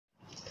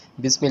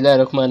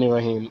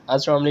Bismillahirrahmanirrahim.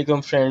 Assalamu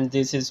alaikum friends,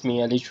 this is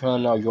me Ali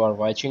Chohan. Now you are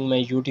watching my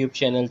YouTube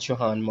channel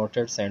Chohan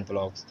Motors and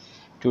Vlogs.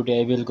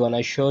 Today we're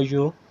gonna show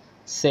you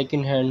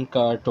second hand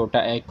car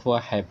Toyota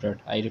Aqua Hybrid.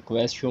 I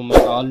request you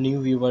my all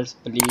new viewers,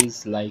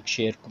 please like,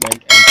 share,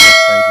 comment and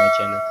subscribe my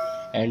channel.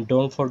 And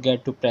don't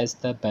forget to press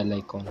the bell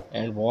icon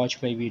and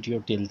watch my video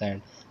till the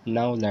end.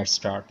 Now let's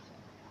start.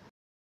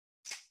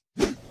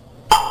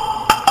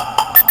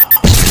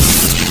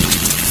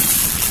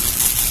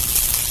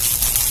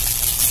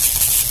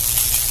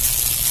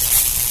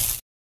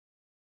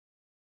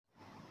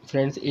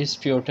 Friends, it's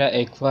Toyota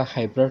Aqua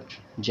Hybrid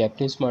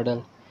Japanese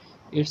model.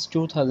 It's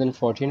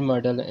 2014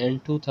 model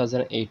and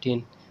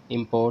 2018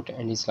 import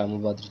and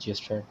Islamabad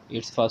registered.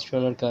 It's first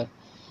owner car.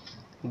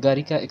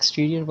 गाड़ी का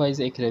exterior wise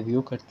एक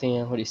review करते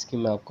हैं और इसकी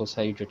मैं आपको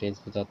सारी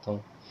डिटेल्स बताता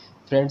हूँ.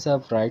 फ्रेंड्स,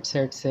 आप राइट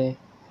साइड से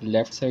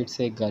लेफ़्ट साइड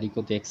से गाड़ी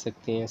को देख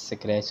सकते हैं.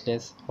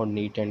 स्क्रैचलेस और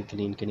नीट एंड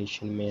क्लीन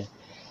कंडीशन में है.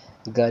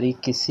 गाड़ी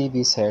किसी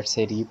भी साइड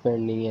से रीपेंट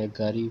नहीं है.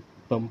 गाड़ी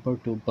बम्पर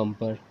टू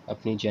बम्पर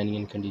अपनी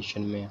जेन्युइन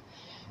कंडीशन में है.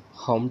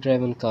 होम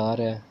ड्राइवन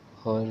कार है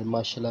और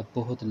माशाल्लाह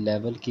बहुत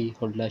लेवल की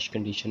और लश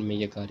कंडीशन में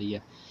ये गाड़ी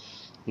है.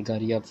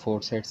 गाड़ी आप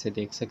फोर साइड से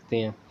देख सकते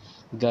हैं.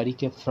 गाड़ी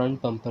के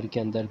फ्रंट बम्पर के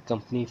अंदर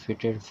कंपनी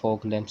फिटेड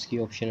फॉग लैंप्स की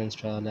ऑप्शन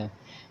इंस्टॉल है.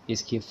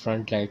 इसकी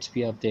फ्रंट लाइट्स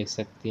भी आप देख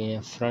सकते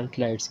हैं. फ्रंट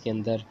लाइट्स के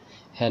अंदर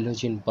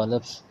हेलोजन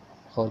बल्ब्स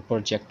और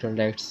प्रोजेक्टर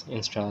लाइट्स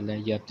इंस्टॉल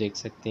है, ये आप देख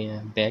सकते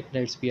हैं. बैक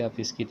लाइट्स भी आप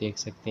इसकी देख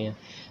सकते हैं.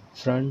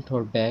 फ्रंट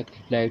और बैक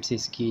लाइट्स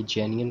इसकी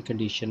जेन्युइन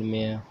कंडीशन में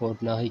है और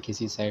ना ही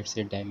किसी साइड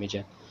से डैमेज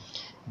है.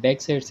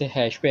 बैक साइड से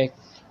हैचबैक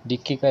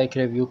डिक्की का एक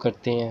रिव्यू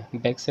करते हैं.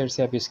 बैक साइड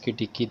से आप इसकी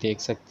डिक्की देख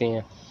सकते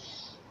हैं.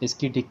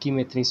 इसकी डिक्की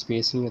में इतनी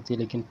स्पेस नहीं होती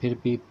लेकिन फिर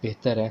भी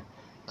बेहतर है.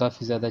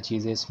 काफ़ी ज़्यादा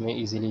चीज़ें इसमें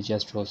इजीली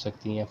एडजस्ट हो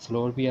सकती हैं.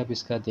 फ्लोर भी आप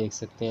इसका देख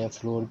सकते हैं.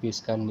 फ्लोर भी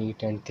इसका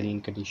नीट एंड क्लीन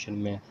कंडीशन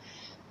में है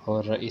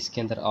और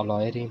इसके अंदर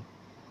अलॉय रिम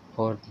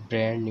और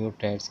ब्रांड न्यू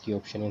टायर्स की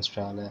ऑप्शन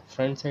इंस्टॉल है.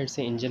 फ्रंट साइड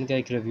से इंजन का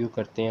एक रिव्यू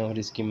करते हैं और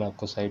इसकी मैं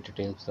आपको सारी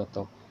डिटेल्स बताता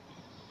हूँ.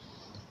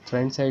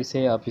 फ्रंट साइड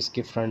से आप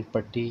इसके फ्रंट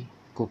पट्टी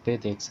कूपे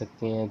देख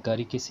सकते हैं.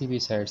 गाड़ी किसी भी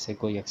साइड से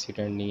कोई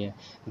एक्सीडेंट नहीं है.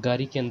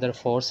 गाड़ी के अंदर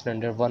 4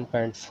 सिलेंडर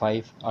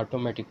 1.5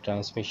 ऑटोमेटिक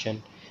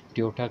ट्रांसमिशन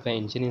टोयोटा का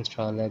इंजन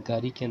इंस्टॉल है.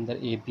 गाड़ी के अंदर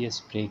ABS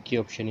ब्रेक की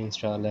ऑप्शन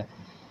इंस्टॉल है.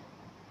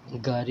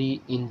 गाड़ी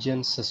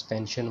engine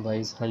suspension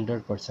wise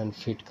 100%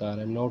 fit car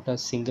है. Not a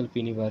single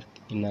penny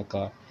work in a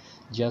car,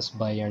 just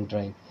by and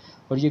drive.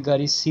 और ये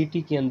गाड़ी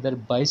सिटी के अंदर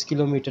 22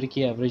 किलोमीटर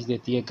की एवरेज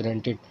देती है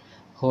ग्रांटेड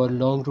और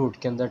लॉन्ग रूट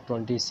के अंदर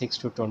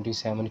 26 टू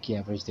 27 की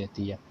एवरेज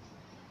देती है.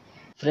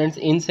 फ्रेंड्स,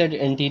 इनसाइड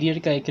इंटीरियर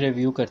का एक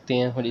रिव्यू करते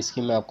हैं और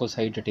इसकी मैं आपको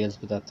सारी डिटेल्स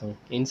बताता हूँ.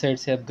 इनसाइड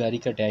से आप गाड़ी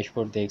का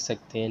डैशबोर्ड देख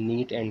सकते हैं.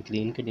 नीट एंड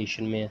क्लीन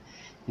कंडीशन में है.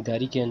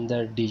 गाड़ी के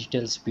अंदर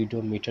digital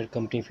speedometer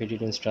company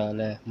fitted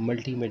install है.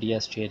 मल्टीमीडिया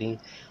स्टीयरिंग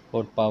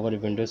और पावर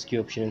विंडोज़ की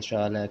ऑप्शन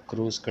इंस्टॉल है.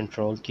 क्रूज़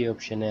कंट्रोल की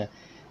ऑप्शन है.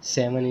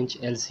 7 इंच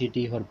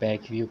LCD और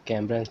बैक व्यू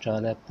कैमरा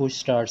इंस्टॉल है. पुश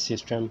स्टार्ट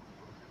सिस्टम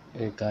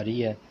गाड़ी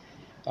है.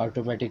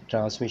 ऑटोमेटिक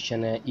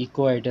ट्रांसमिशन है.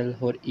 इको आइडल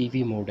और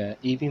EV मोड है.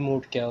 EV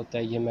मोड क्या होता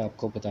है ये मैं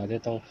आपको बता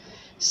देता हूँ.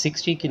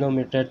 60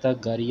 किलोमीटर तक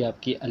गाड़ी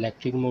आपकी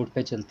इलेक्ट्रिक मोड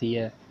पे चलती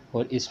है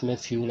और इसमें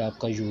फ्यूल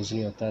आपका यूज़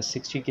नहीं होता.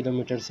 60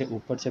 किलोमीटर से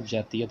ऊपर जब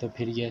जाती है तो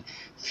फिर ये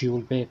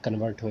फ्यूल पे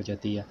कन्वर्ट हो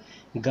जाती है.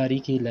 गाड़ी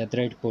की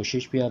लेदराइट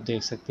पोशिश भी आप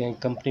देख सकते हैं.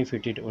 कंपनी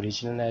फिटेड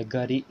ओरिजिनल है.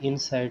 गाड़ी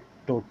इनसाइड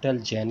टोटल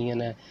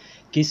जेन्युइन है.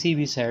 किसी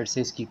भी साइड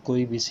से इसकी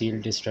कोई भी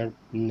सील डिस्टर्ब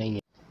नहीं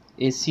है.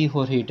 AC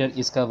और हीटर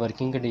इसका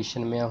वर्किंग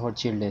कंडीशन में है और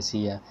चिल्ड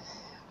AC है.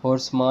 और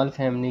स्मॉल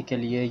फैमिली के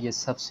लिए ये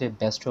सबसे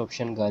बेस्ट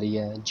ऑप्शन गाड़ी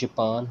है.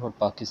 जापान और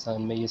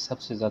पाकिस्तान में ये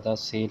सबसे ज़्यादा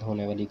सेल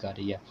होने वाली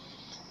गाड़ी है.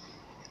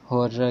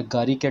 और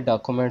गाड़ी के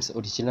डॉक्यूमेंट्स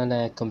ओरिजिनल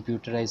हैं.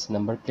 कंप्यूटराइज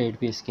नंबर प्लेट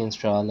भी इसकी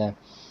इंस्टॉल है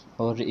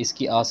और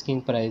इसकी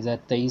आस्किंग प्राइस है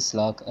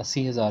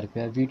 23,80,000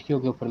 रुपये. वीडियो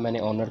के ऊपर मैंने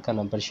ऑनर का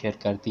नंबर शेयर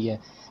कर दिया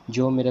है.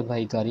 जो मेरे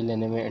भाई गाड़ी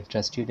लेने में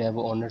इंटरेस्टेड है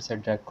वो ऑनर से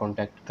डायरेक्ट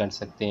कांटेक्ट कर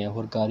सकते हैं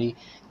और गाड़ी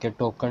के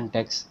टोकन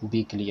टैक्स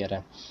भी क्लियर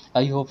है.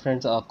 आई होप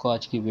फ्रेंड्स आपको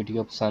आज की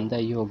वीडियो पसंद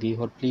आई होगी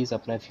और प्लीज़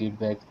अपना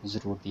फीडबैक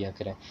ज़रूर दिया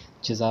करें.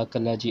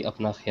 जज़ाकल्लाह जी,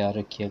 अपना ख्याल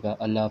रखिएगा.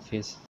 अल्लाह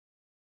हाफिज़.